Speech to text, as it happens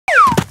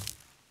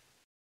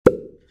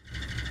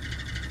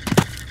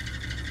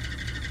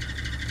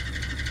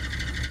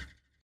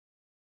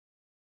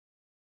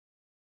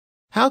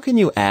How can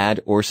you add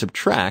or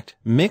subtract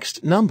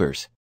mixed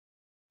numbers?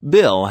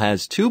 Bill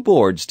has 2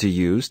 boards to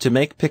use to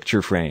make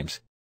picture frames.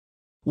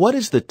 What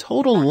is the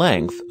total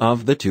length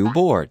of the 2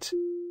 boards?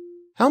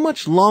 How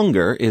much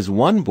longer is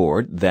one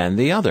board than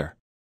the other?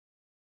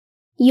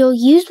 You'll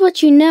use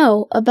what you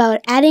know about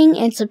adding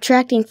and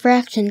subtracting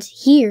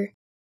fractions here.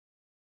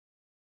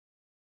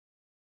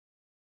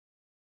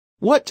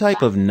 What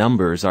type of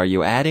numbers are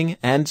you adding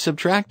and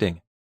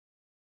subtracting?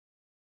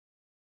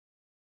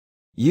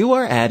 You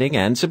are adding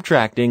and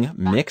subtracting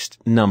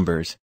mixed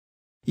numbers.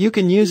 You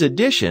can use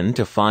addition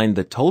to find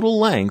the total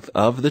length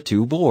of the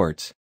 2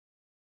 boards.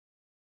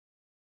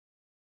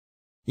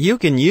 You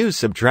can use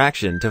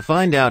subtraction to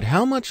find out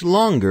how much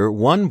longer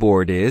one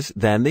board is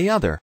than the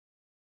other.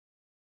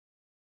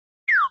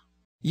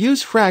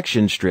 Use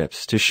fraction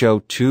strips to show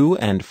 2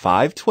 and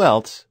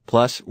 5/12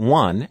 plus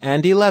 1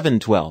 and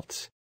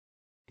 11/12.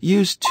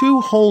 Use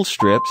 2 whole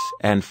strips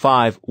and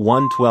 5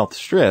 1/12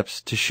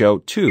 strips to show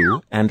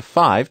 2 and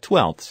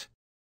 5/12.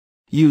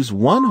 Use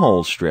 1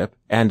 whole strip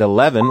and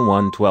 11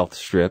 1/12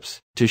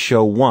 strips to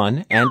show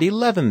 1 and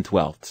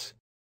 11/12.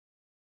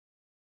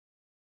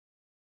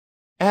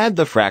 Add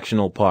the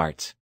fractional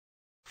parts.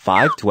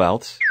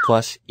 5/12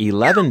 plus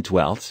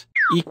 11/12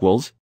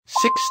 equals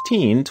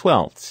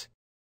 16/12.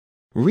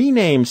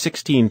 Rename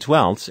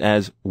 16/12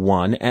 as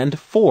 1 and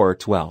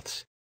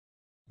 4/12.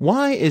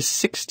 Why is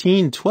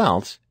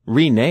 16/12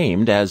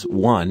 renamed as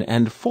 1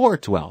 and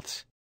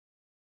 4/12?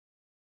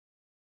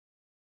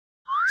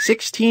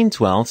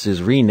 16/12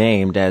 is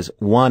renamed as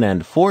 1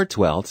 and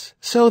 4/12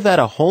 so that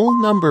a whole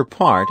number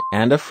part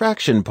and a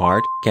fraction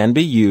part can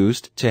be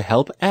used to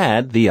help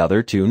add the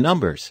other 2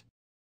 numbers.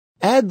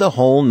 Add the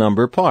whole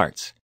number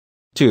parts.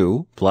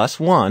 2 plus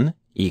 1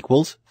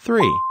 equals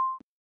 3.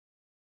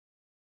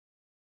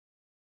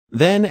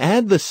 Then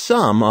add the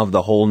sum of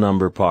the whole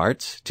number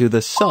parts to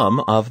the sum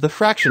of the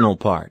fractional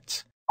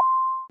parts.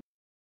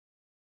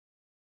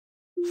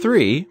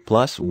 3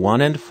 plus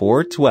 1 and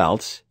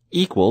 4/12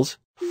 equals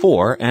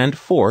 4 and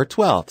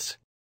 4/12.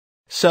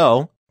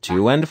 So,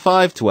 2 and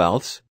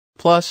 5/12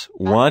 plus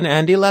 1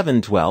 and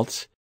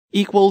 11/12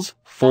 equals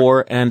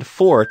 4 and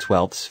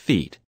 4/12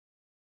 feet.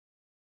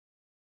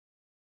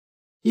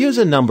 Use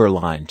a number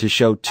line to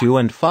show 2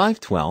 and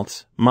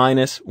 5/12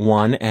 minus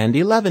 1 and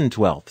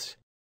 11/12.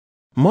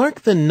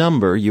 Mark the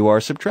number you are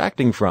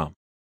subtracting from,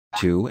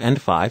 2 and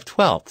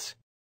 5/12.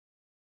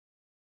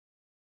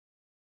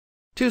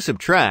 To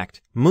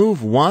subtract,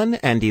 move 1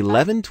 and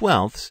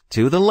 11/12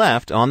 to the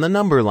left on the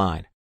number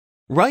line.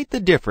 Write the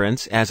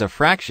difference as a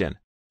fraction,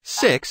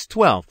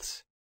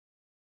 6/12.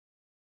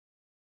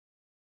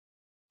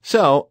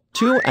 So,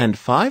 2 and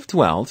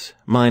 5/12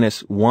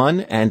 minus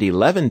 1 and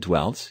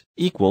 11/12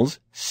 equals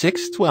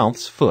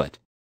 6/12 foot.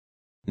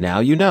 Now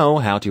you know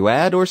how to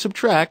add or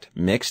subtract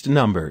mixed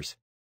numbers.